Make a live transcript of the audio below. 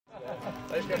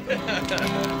Seager Storytime.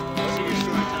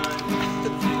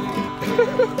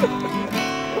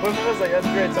 One of us like, that's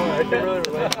a great song. I can really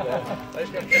relate to that. I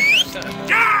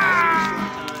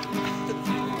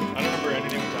don't remember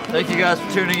anything we talked about. Thank you guys for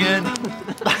tuning in.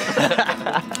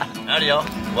 Howdy y'all.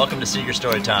 Welcome to Seager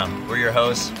Storytime. We're your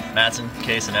hosts, Mattson,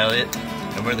 Case, and Elliot,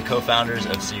 and we're the co-founders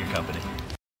of Seager Company.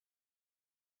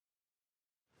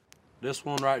 This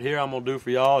one right here I'm gonna do for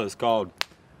y'all is called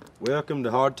Welcome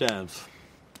to Hard Times.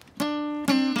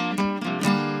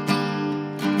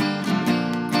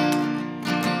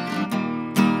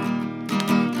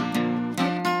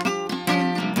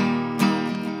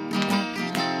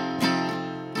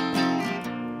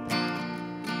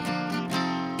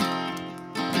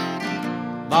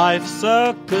 Life's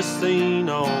a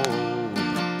casino,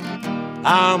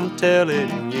 I'm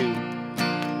telling you.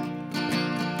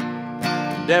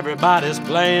 And everybody's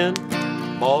playing,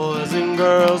 boys and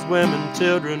girls, women,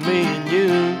 children, me and you.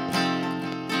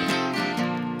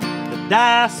 The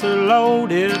dice are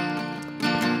loaded,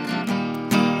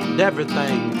 and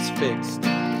everything's fixed.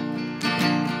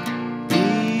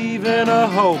 Even a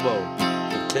hobo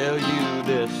will tell you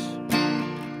this.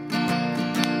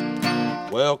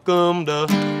 Welcome to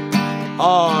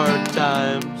hard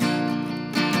times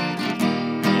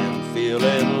and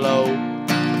feeling low.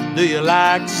 Do you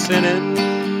like sinning?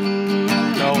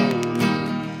 No.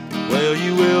 Well,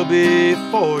 you will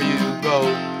before you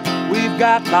go. We've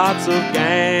got lots of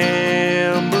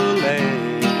gambling.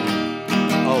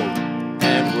 Oh,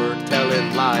 and we're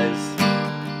telling lies.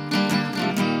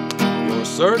 You're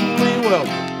certainly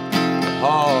welcome to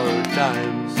hard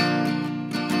times.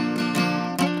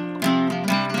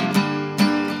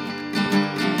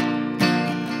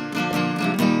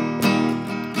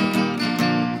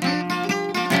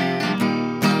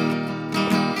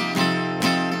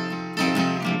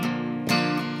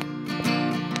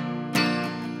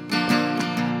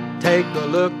 Take a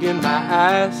look in my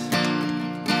eyes.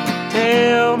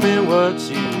 Tell me what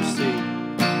you see.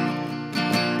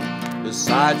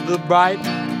 Besides the bright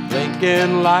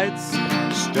blinking lights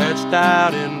stretched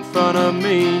out in front of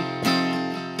me,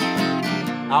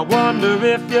 I wonder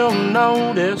if you'll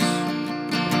notice.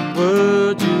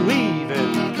 Would you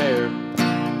even care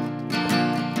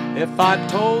if I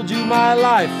told you my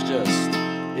life just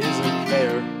isn't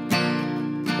fair?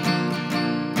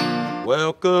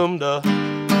 Welcome to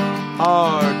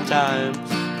hard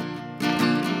times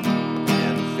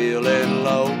and feeling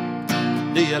low.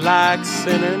 Do you like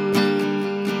sinning?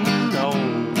 No.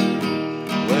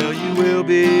 Well, you will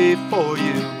before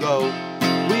you go.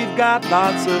 We've got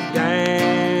lots of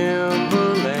gambling.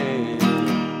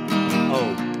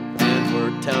 Oh, and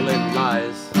we're telling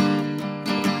lies.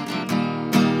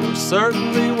 You're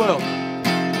certainly welcome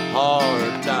to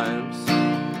hard times.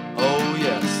 Oh,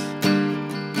 yes.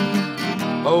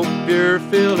 Hope you're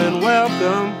feeling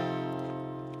welcome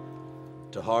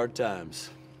to hard times.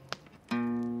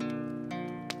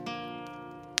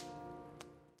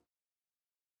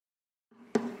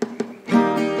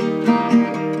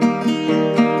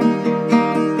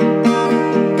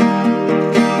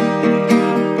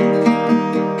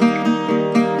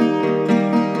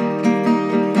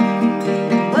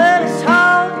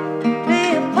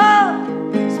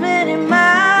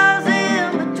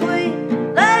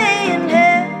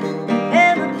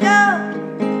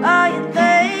 Are you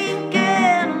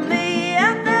thinking of me?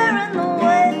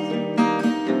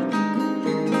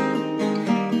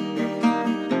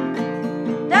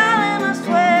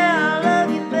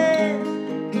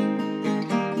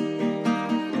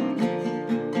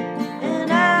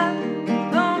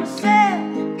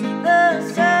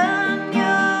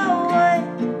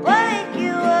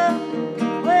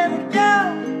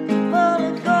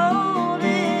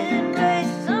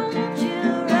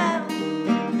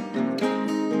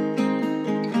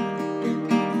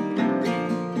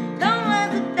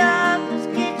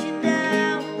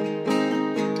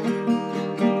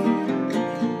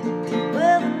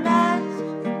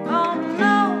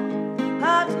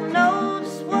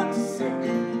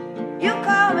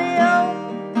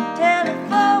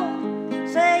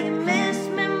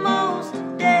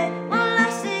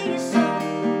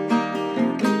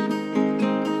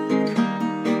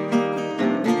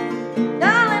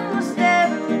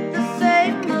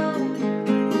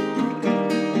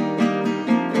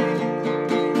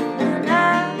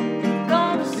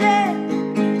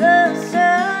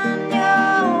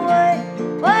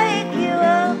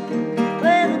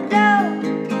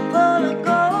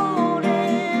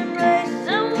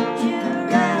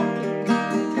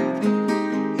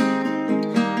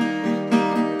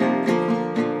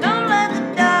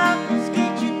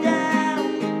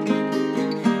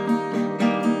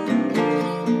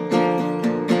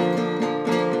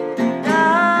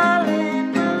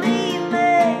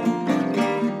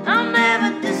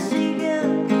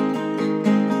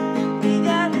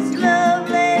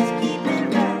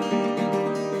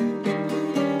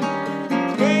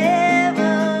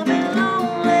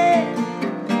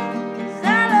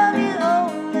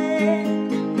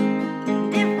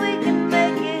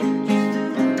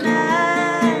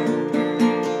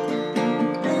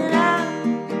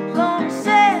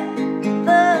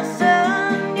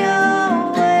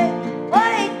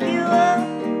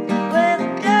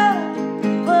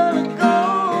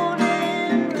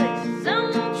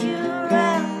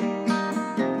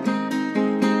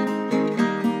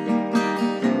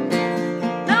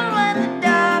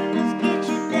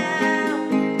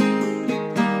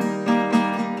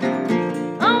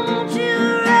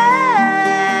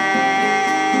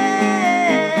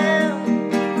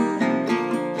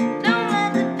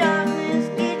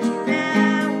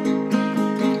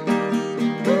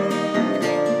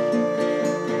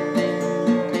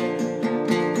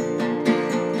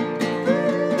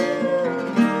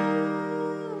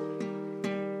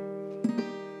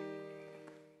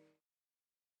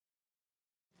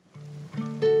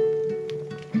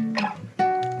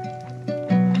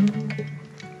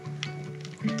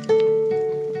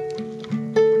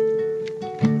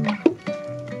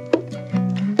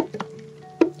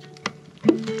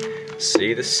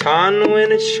 the sun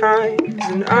when it shines,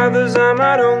 and others I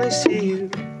might only see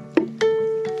you.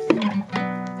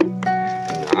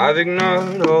 And I've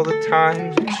ignored all the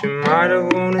times that you might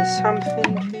have wanted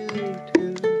something to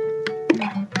do.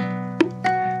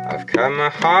 I've cut my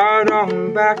heart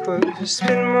on backwards to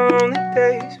spend my only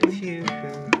days with you.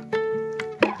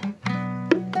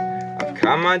 I've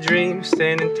cut my dreams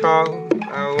standing tall,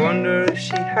 I wonder if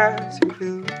she has a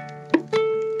clue.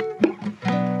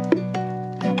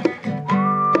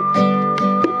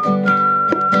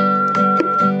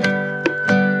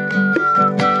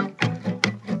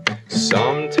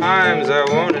 Sometimes I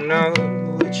wanna know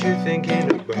what you're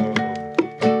thinking about.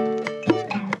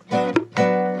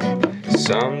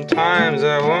 Sometimes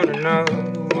I wanna know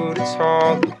what it's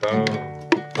all about.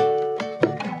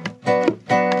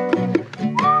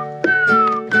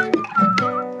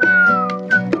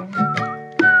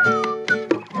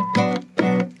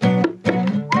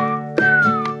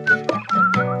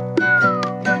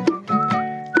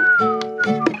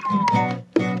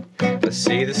 I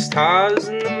see the stars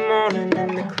in the morning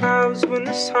and the clouds when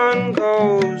the sun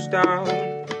goes down.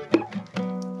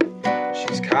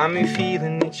 She's got me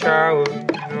feeling each hour,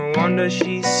 no wonder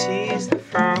she sees the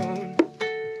frown.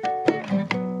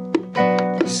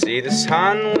 I see the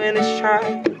sun when it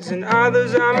shines, and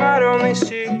others I might only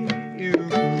see you.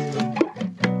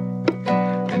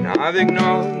 And I've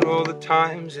ignored all the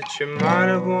times that you might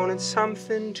have wanted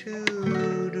something to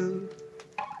do.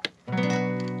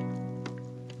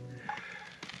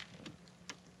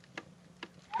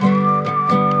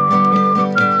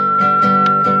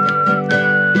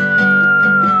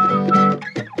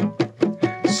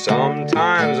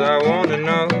 Sometimes I wanna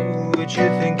know what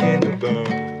you're thinking about.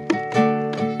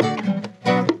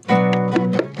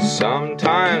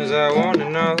 Sometimes I wanna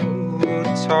know what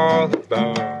it's all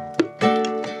about.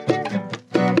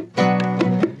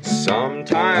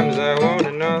 Sometimes I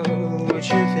wanna know what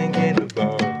you're thinking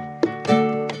about.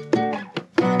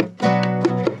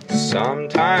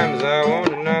 Sometimes I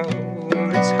wanna know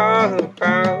what it's all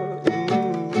about.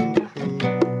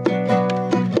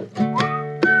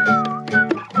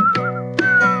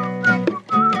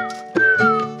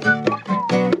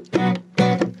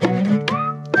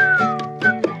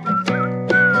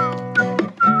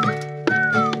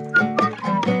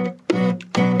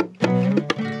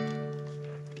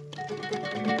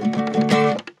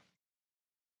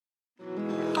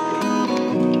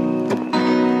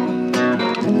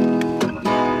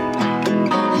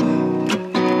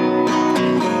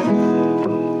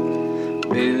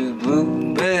 Big blue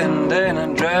bandana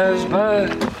drives by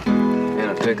in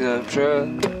a pickup truck.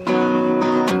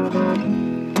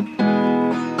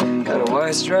 Got a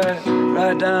white stripe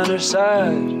right down her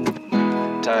side,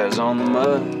 tires on the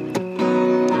mud.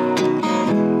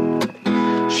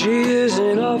 She is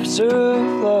an officer of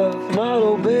love, and I'll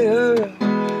obey her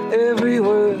every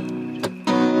word.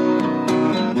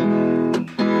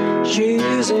 She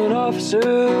is an officer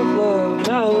of love, and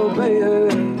I'll obey her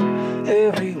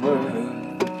every word.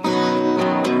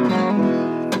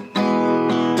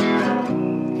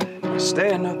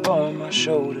 Stand up on my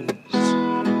shoulders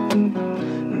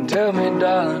and tell me,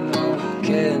 darling, what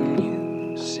can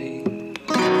you see?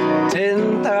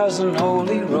 10,000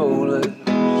 holy rollers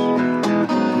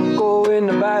go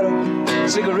into battle,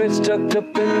 cigarettes tucked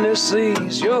up in their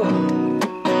sleeves. You're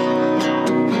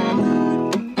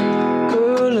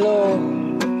good Lord.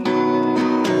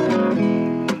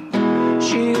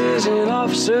 She is an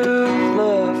officer of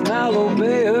love, and I'll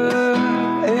obey her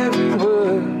every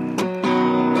word.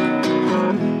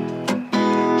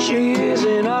 She is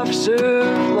an officer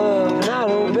of love, and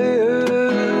I'll obey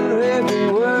her every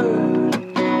word.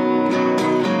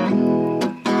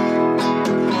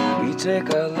 We take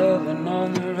our loving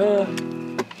on the run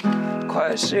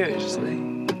quite seriously,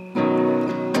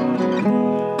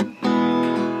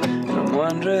 and I'm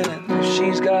wondering if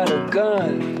she's got a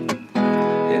gun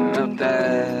hitting up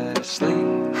that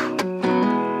sleep.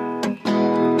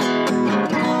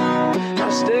 I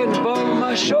stand up on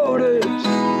my shoulders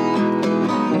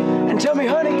and tell me,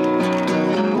 honey,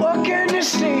 what can you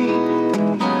see?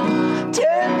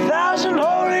 10,000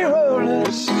 holy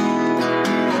rollers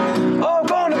all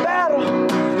going to battle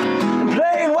and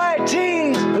playing white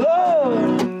tees.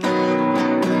 Lord,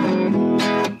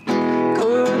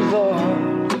 good Lord.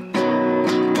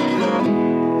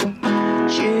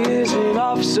 She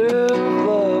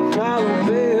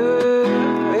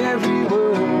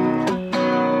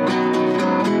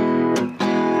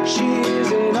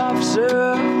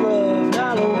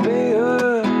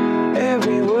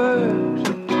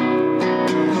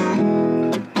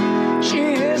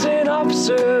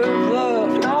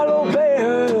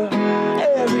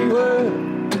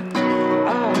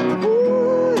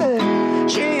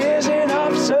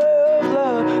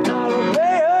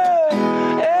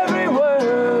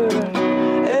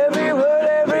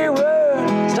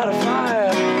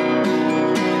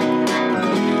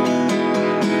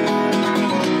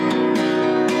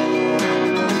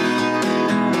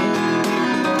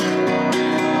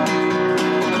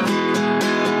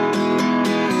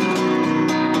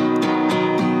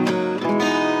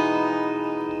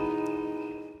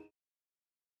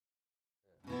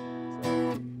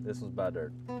This was Buy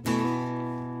Dirt. A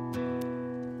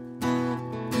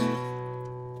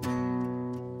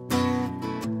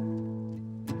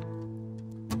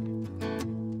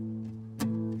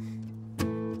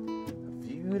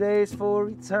few days before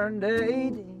he turned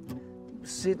 18, he was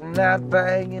sitting out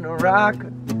banging a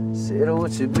rocker. Said, "Oh,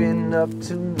 what you been up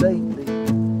to lately?"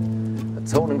 I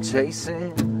told him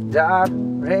chasing a dollar,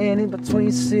 and in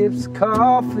between sips of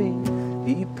coffee,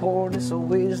 he poured this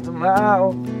wisdom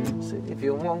out. Said, "If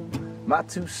you want my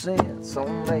 2 cents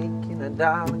on making a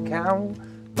dollar count,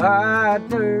 buy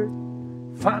dirt,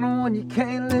 find one you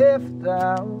can't live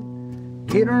without.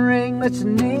 Get a ring, let your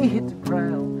knee hit the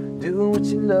ground. Do what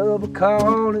you love, but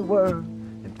call it work.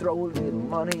 And throw a little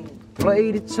money,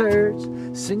 play to church.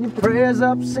 Send your prayers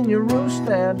up, send your roof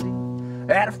standing.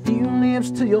 Add a few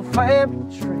limbs to your family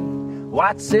tree.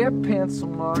 Watch their pencil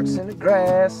marks in the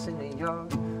grass in the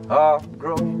yard. All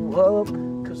grow up,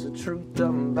 'cause the truth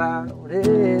about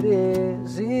it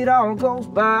is, it all goes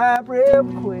by real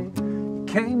quick. You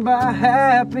can't buy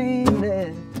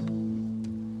happiness,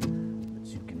 but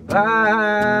you can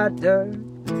buy dirt.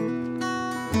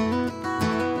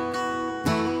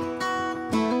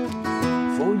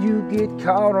 Before you get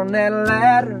caught on that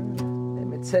ladder, let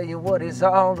me tell you what it's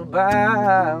all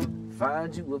about.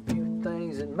 Find you a few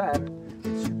things that matter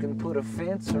that you can put a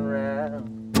fence around.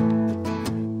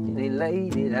 And he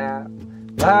laid it out.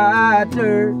 Buy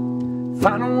dirt,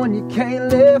 find one you can't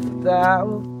live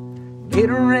without. Get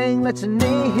a ring, let your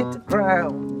knee hit the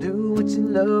ground. Do what you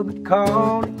love, but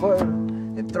call it work.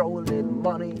 And throw a little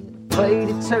money in a plate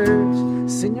at church.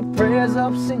 Send your prayers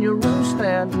up, send your roof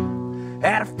standing.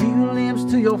 Add a few limbs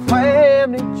to your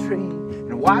family tree.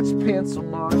 And watch pencil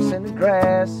marks in the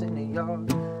grass in the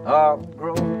yard all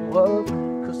grow up.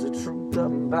 'Cause the truth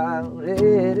about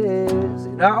it is,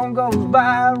 it all goes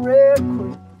by real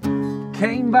quick.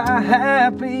 Can't buy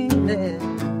happiness,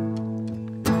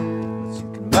 but you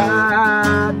can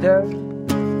buy dirt.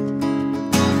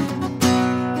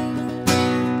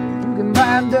 You can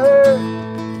buy dirt.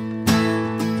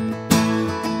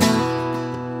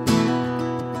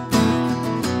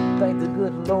 Thank the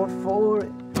good Lord for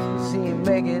it, 'cause he ain't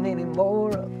making any more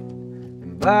of it.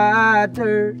 And buy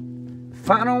dirt,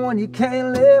 find a one you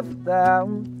can't live without.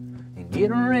 And get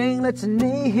a ring, let your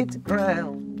knee hit the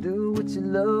ground. Do what you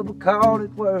love, but call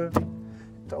it work.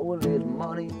 Throw a little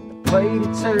money in a plate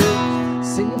at church.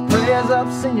 Send your prayers up,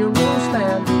 send your roof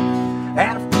standing.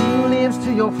 Add a few limbs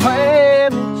to your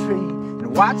family tree.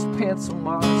 And watch pencil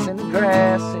marks in the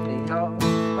grass in the yard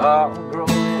all grow up.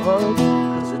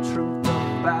 'Cause the truth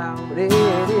about it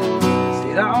is,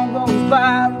 it all goes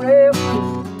by real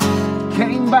quick.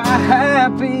 Can't buy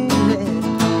happiness,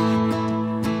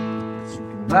 but you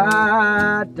can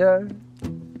buy dirt.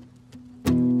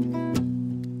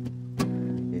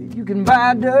 You can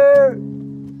buy dirt.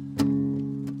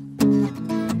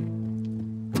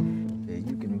 Yeah,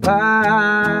 you can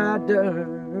buy dirt.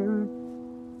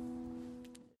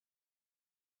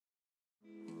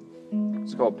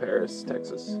 It's called Paris,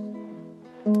 Texas.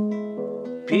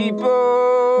 People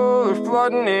are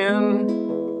flooding in.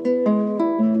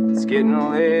 It's getting a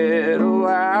little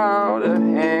out of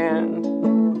hand.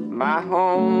 My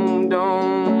home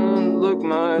don't look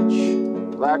much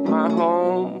like my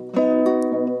home.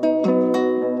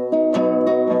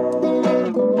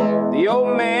 The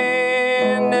old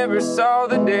man never saw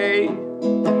the day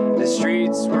the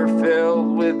streets were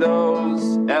filled with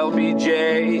those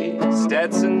LBJ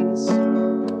Stetsons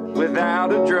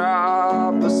without a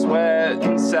drop of sweat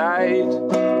in sight.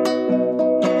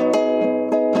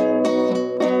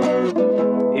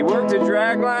 He worked a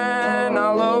dragline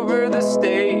all over the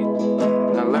state.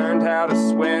 I learned how to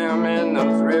swim in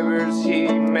those rivers he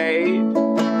made.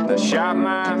 I shot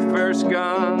my first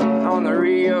gun on the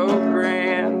Rio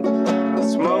Grande. I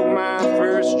smoked my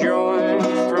first joint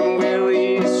from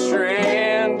Willie's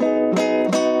Strand.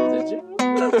 Did you?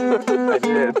 I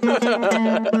did.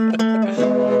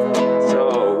 So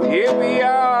here we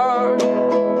are,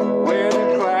 where the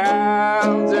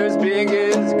clouds are as big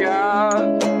as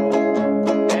God.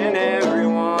 And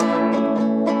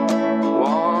everyone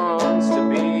wants to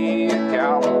be a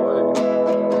cowboy.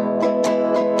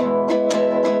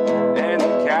 And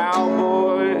the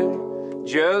cowboy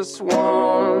just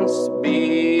wants to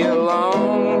be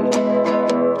alone.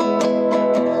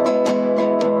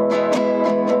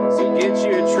 So get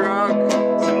you a truck,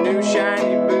 some new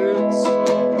shiny boots.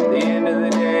 At the end of the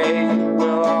day,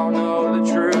 we'll all know the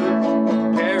truth.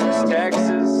 Paris,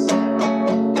 Texas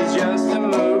is just a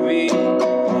movie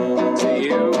to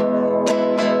you.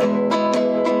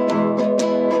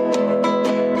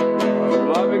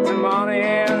 Lubbock to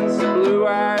Monahan's, the blue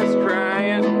eyes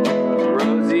crying.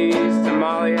 Rosie's to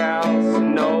Molly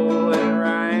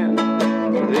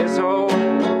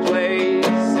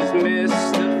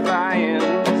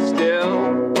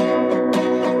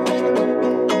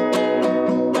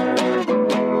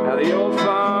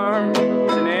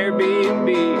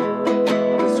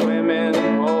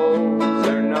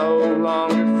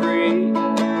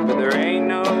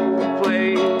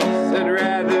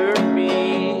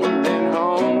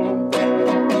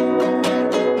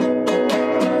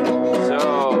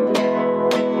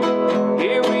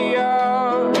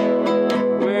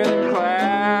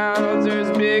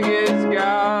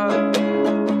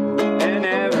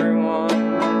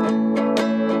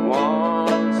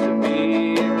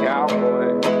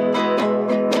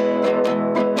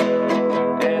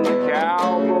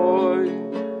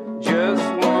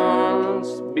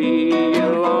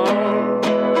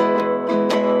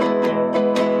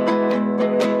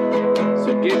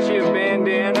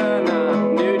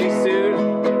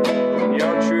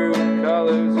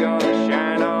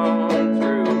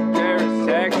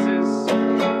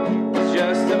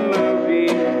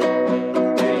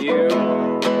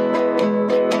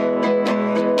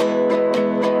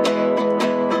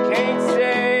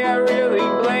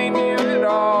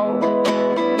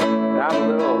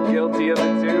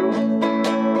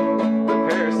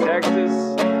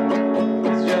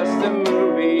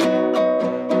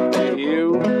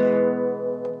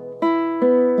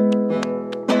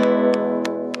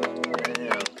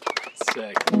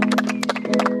sick.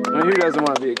 I mean, who doesn't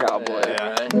want to be a cowboy?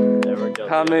 Yeah.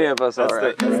 How many of us are?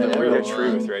 That's the real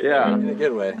truth right Yeah. there. In a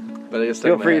good way. But I guess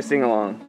Feel free to sing along.